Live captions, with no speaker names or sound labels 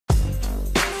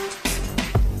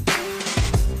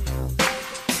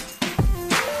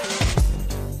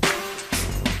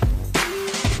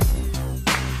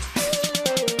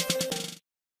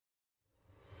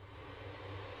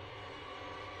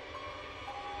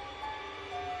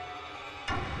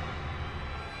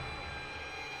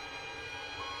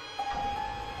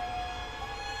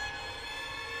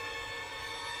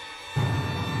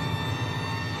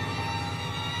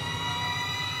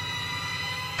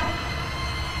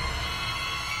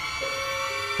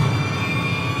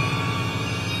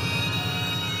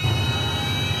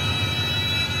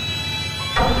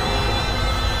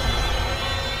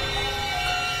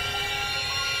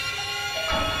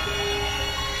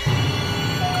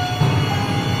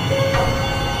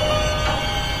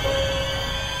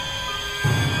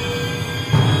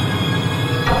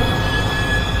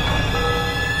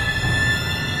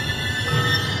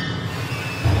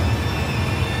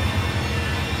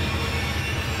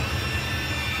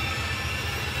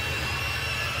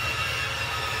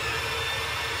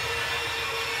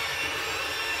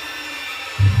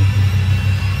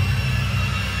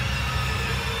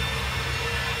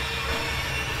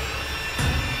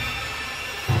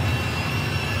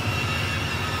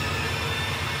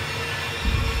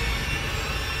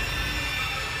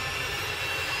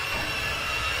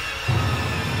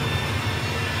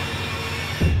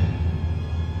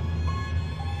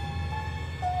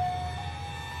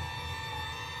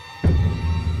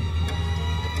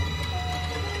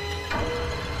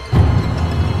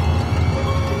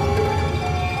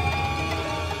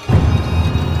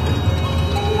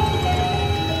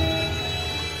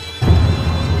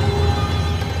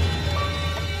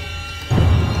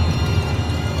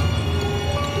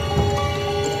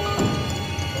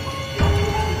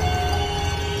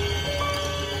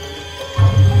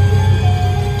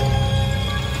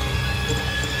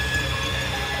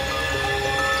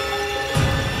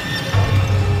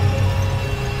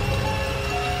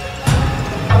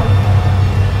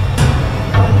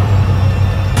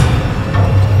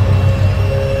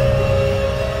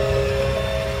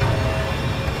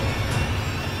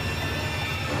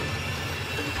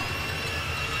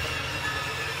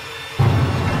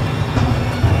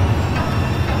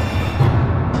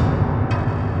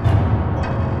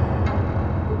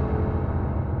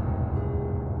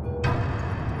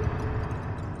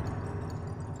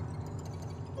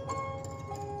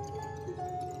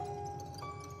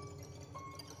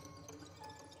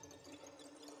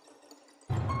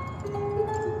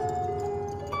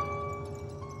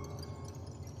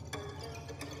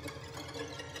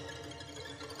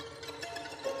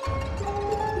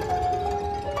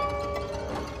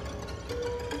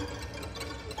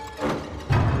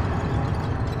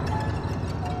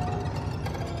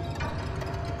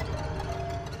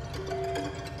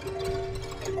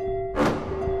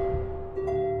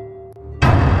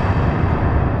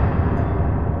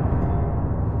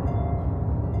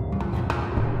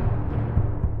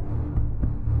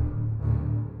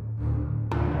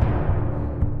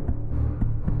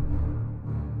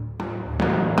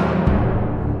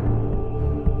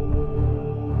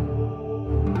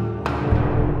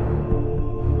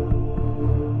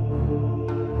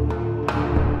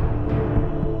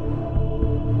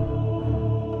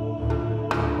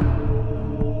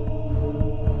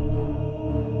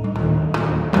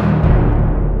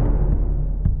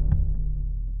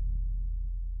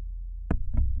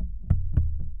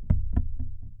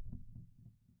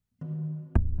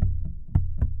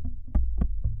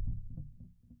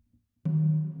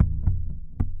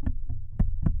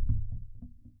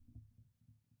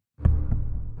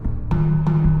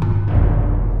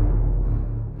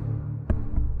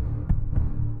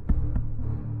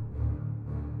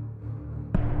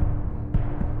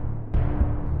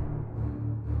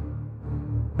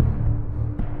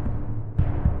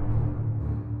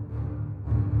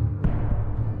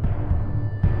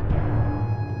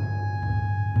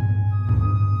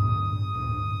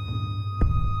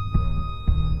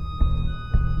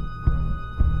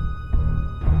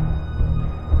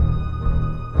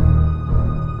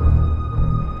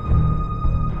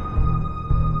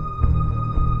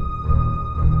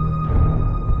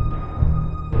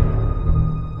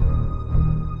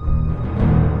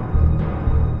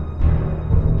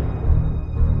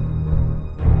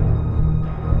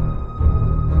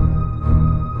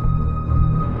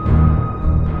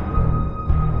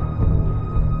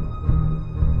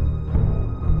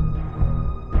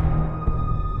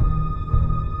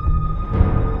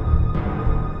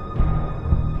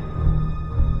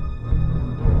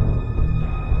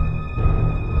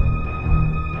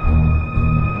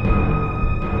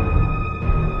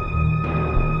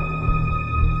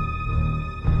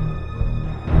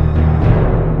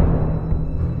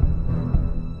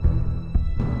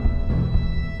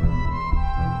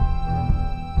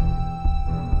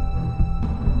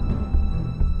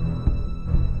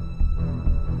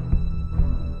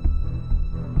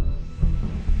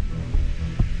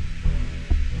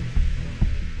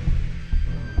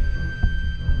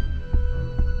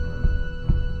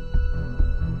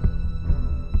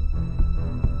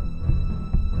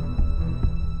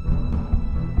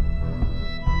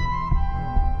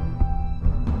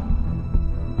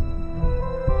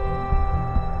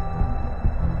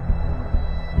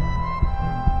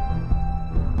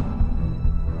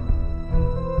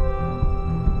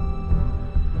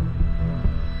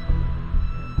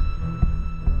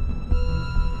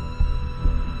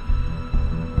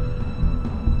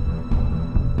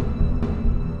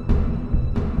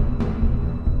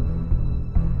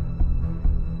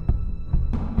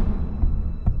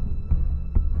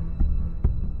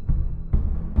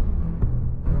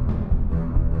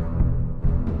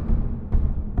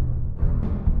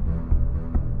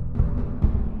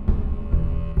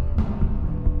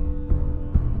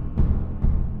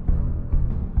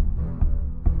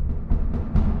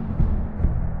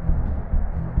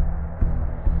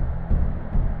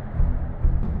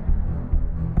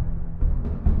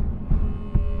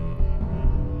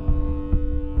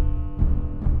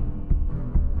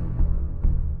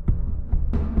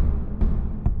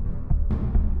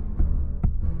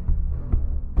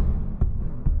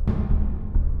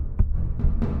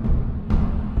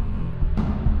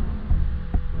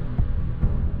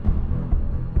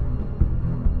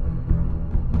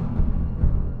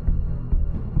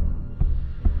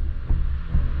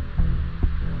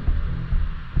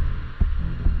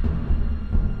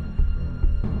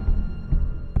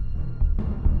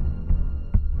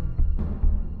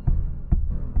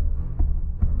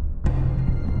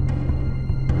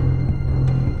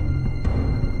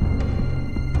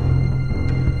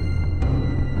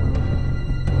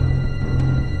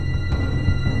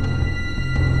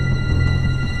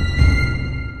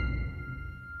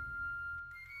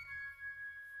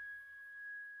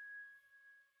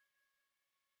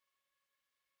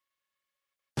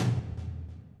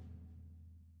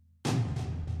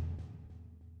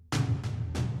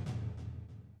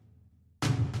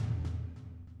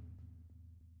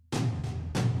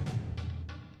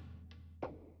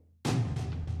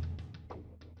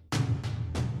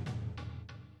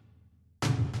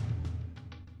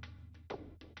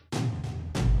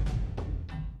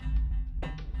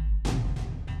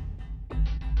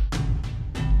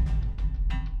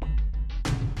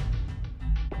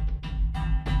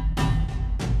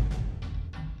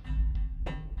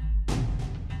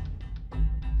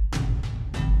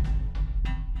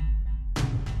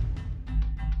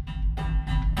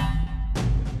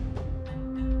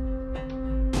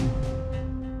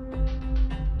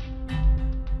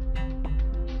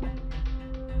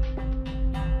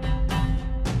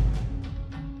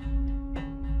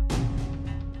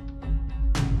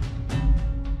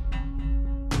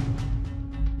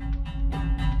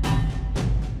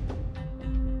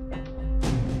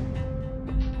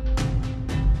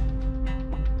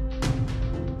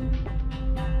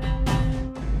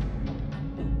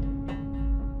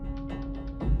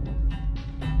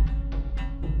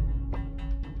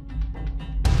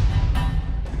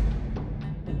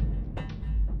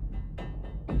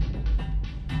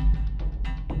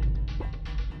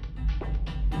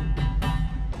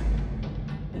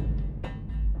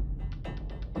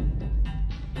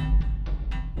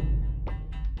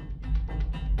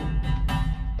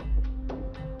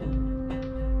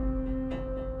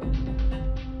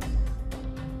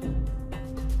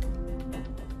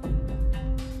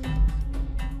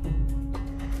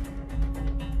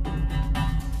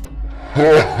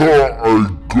Haha,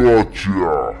 I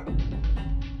gotcha!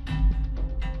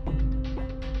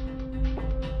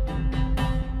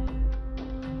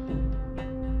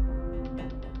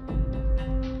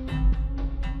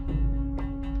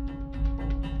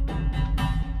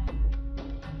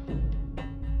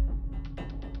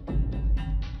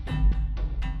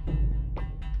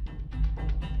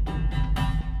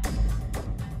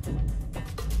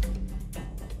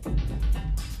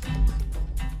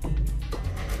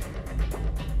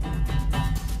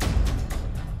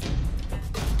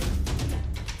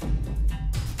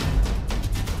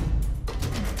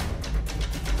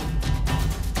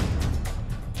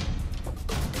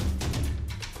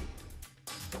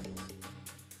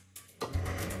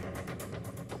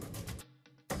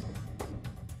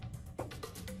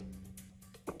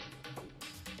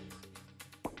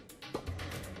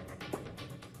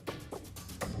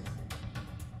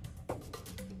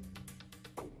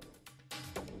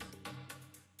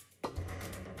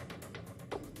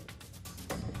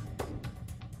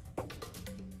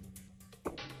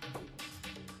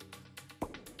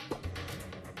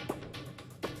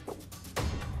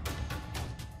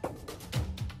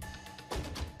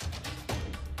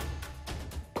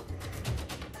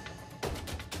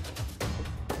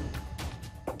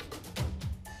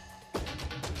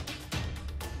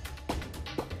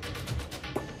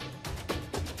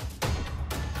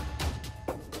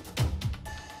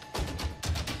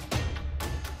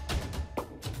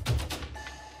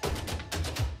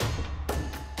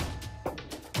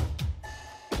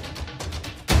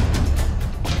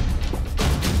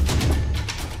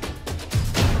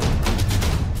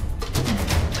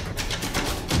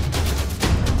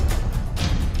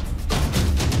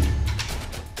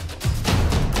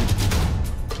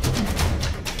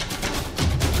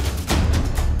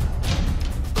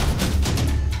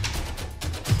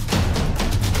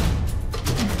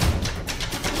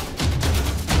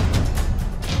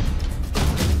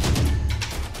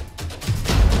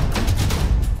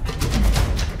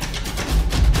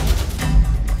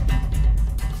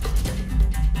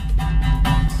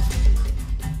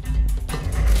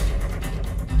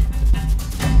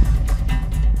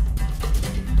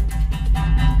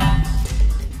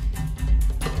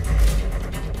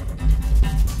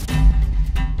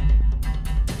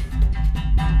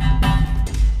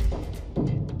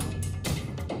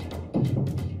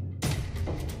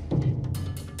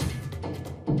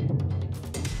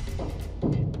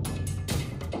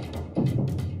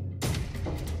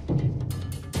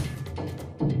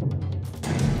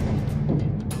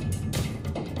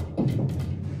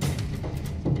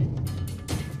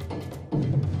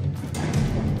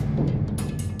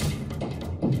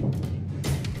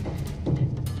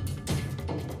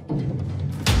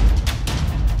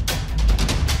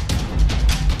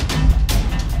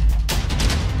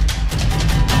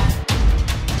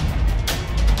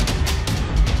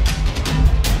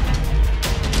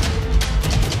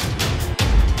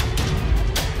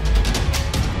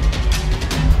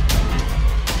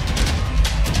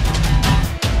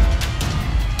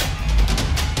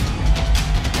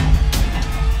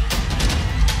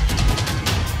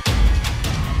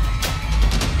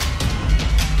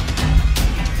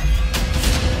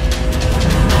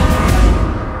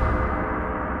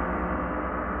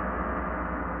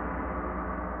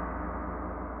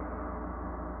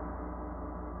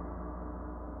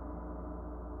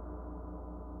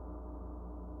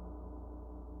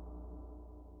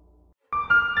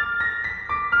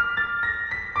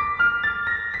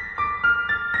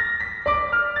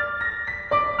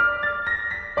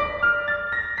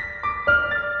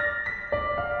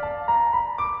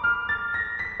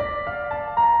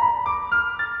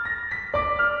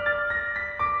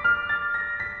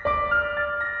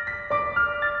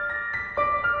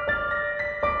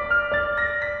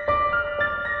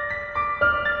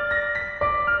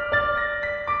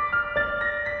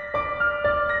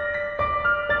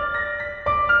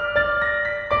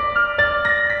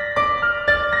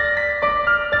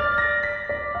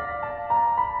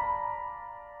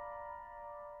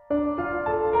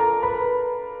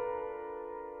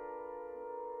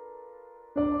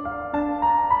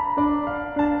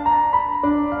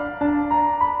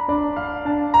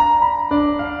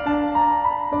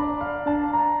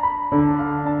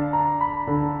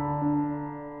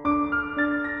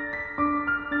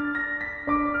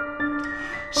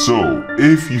 So,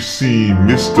 if you see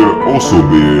Mr.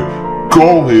 Osselbeer,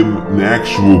 call him an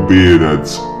actual bear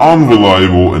that's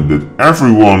unreliable and that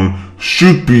everyone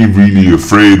should be really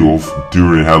afraid of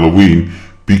during Halloween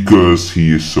because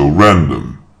he is so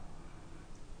random.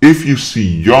 If you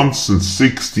see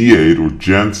Jansen68 or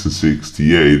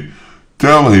Jansen68,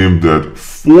 tell him that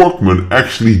Forkman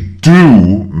actually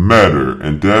do matter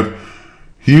and that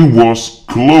he was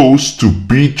close to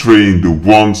betraying the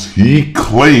ones he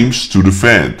claims to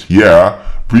defend. Yeah,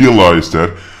 realize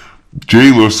that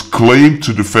jailers claim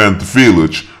to defend the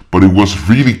village, but it was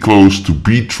really close to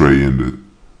betraying it.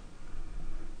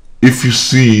 If you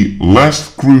see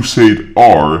Last Crusade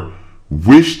R,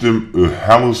 wish them a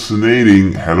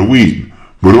hallucinating Halloween,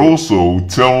 but also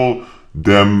tell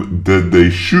them that they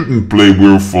shouldn't play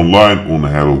Werewolf Online on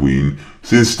Halloween,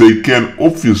 since they can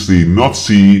obviously not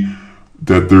see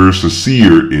that there's a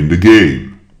seer in the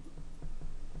game.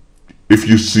 If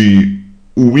you see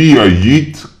Uia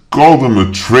Yeet, call them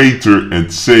a traitor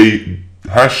and say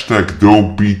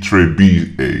 #don't betray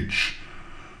BH.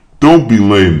 Don't be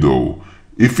lame though.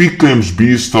 If he claims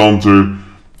Beast Hunter,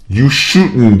 you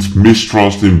shouldn't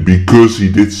mistrust him because he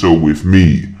did so with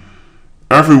me.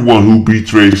 Everyone who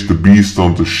betrays the Beast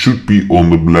Hunter should be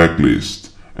on the blacklist.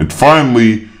 And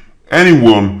finally,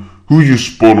 anyone who you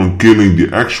spot on killing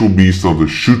the actual Beast Hunter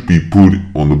should be put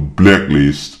on the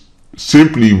blacklist.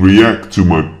 Simply react to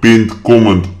my pinned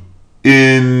comment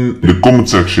in the comment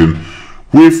section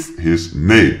with his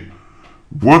name.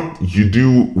 What you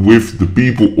do with the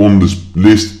people on this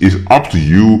list is up to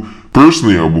you.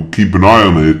 Personally, I will keep an eye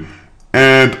on it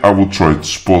and I will try to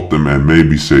spot them and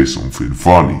maybe say something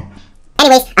funny.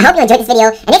 Anyways, I hope you enjoyed this video,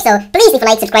 and if so, please leave a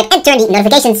like, subscribe, and turn the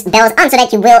notifications bells on so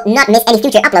that you will not miss any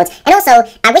future uploads. And also,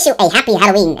 I wish you a happy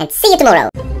Halloween, and see you tomorrow.